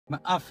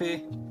I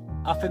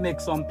have to make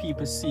some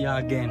people see her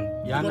again.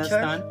 You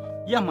understand?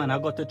 Yeah, man, I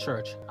go to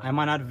church. I'm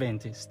an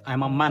Adventist.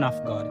 I'm a man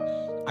of God.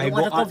 You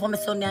want to come for my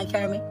Sunday and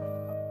carry me?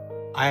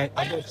 I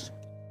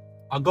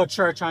go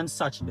church on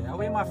Saturday.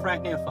 Where am I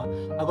frightened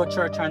for? I go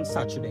church on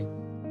Saturday.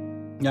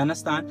 You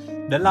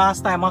understand? The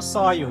last time I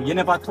saw you, you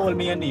never told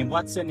me your name.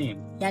 What's your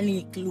name?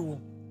 Yannick Lou.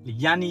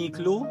 Yannick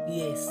Lou?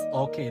 Yes.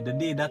 Okay, the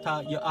day that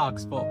you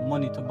asked for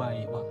money to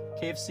buy what,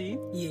 KFC?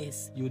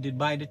 Yes. You did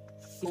buy the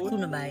food? You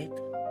couldn't buy it.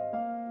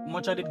 How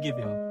much I did give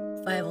you?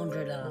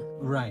 $500.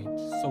 Right.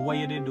 So what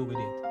you did do with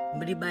it?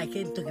 But the buy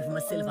Kentucky for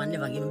myself and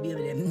never give me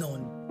them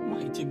none.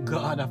 Mighty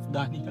God of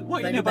Daniel.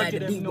 Why you never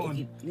give them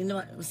none? You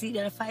know, see,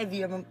 there are 5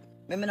 years, I'm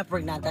not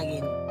pregnant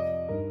again.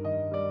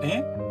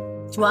 Eh?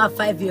 So I have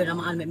 5 years, I'm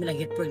not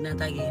get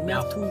pregnant again. I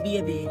have 2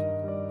 babies.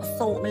 I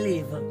south me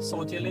live.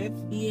 South you live?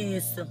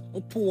 Yes,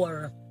 I'm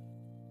poor.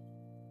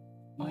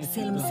 I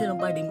sell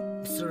nobody,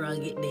 sir, I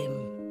get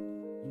them.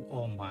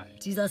 Oh my.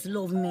 Jesus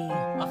love me.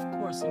 Of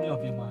course he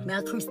love you, man. I'm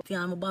a Christian,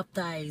 I'm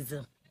baptized.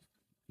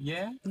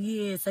 Yeah?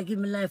 Yes, I give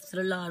my life to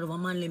the Lord over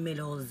Manly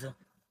Meadows.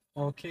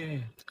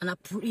 Okay. And I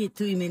pray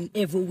to him in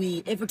every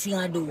way, everything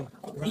I do.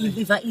 Right.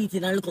 Even if I eat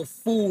it and look at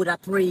food, I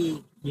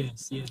pray.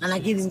 Yes, yes. And I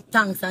give him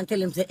thanks and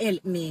tell him to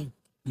help me.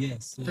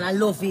 Yes, yes. And I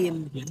love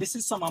him. Yeah, this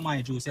is some of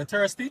my juice. You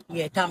thirsty?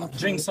 Yeah, thank you.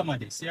 Drink some of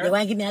this, yeah? You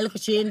want to give me a little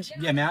change?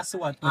 Yeah, may I see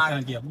what I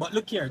can give. But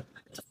look here,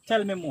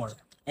 tell me more.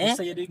 Eh? You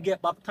say you did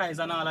get baptized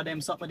and all of them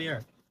something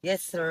there?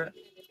 Yes, sir.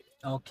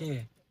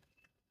 Okay.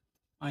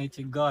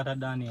 Mighty God,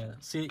 Daniel.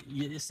 See,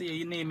 you say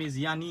your name is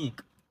Yannick.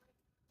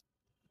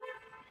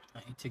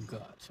 Mighty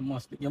God.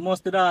 You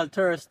must be all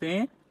thirsty,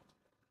 eh?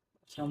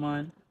 Come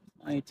on.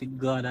 Mighty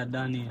God,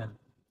 Daniel.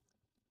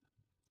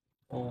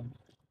 Oh my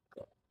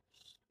God.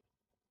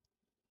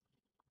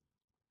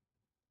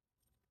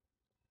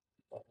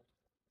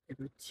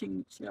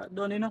 Everything you have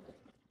done, you know?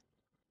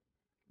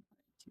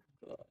 Mighty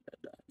God,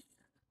 Daniel.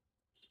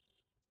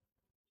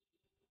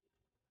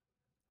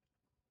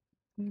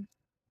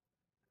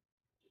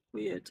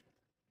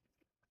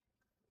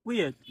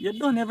 Wait, you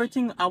done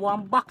everything. I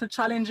want back to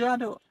challenge you,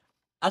 though.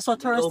 I saw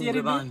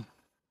Thursday, man.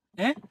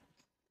 Eh?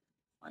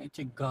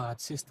 Mighty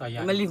God, Sister Yannick.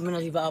 I'm going to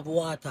leave have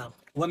water.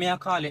 What me I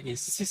call it is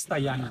Sister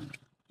Yannick.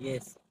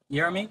 Yes.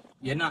 You hear me?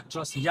 You're not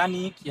just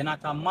Yannick. You're not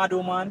a mad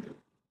woman.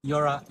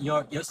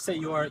 You say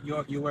you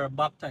were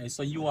baptized,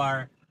 so you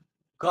are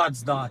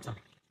God's daughter.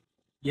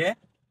 Yeah?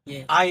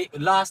 Yeah.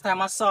 Last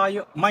time I saw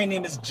you, my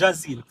name is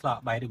Jazeel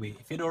Clark, by the way.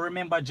 If you don't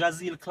remember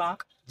Jazeel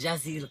Clark,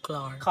 Jazeel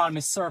Clark. call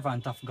me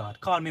servant of God.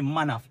 Call me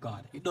man of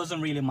God. It doesn't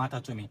really matter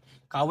to me.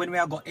 Because when we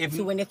are go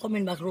So when you're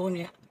coming back around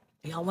here,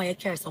 you want to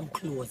carry some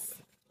clothes.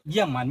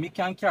 Yeah, man, me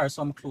can carry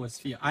some clothes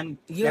for you. And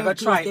your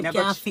clothes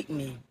can't fit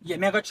me. Yeah,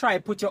 me gonna try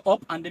put you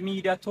up on the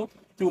media too,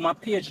 through my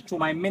page, through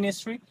my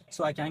ministry,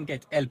 so I can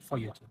get help for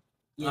you too.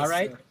 Yes,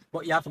 alright? Sir.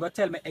 But you have to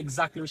tell me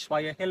exactly which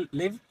way you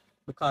live,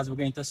 because we're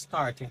going to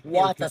start to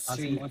help you as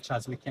much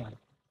as we can.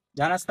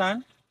 You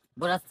understand?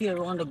 But I still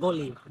around the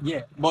gully.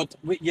 Yeah, but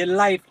your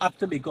life have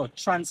to be good,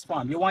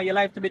 transform. You want your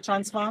life to be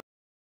transformed?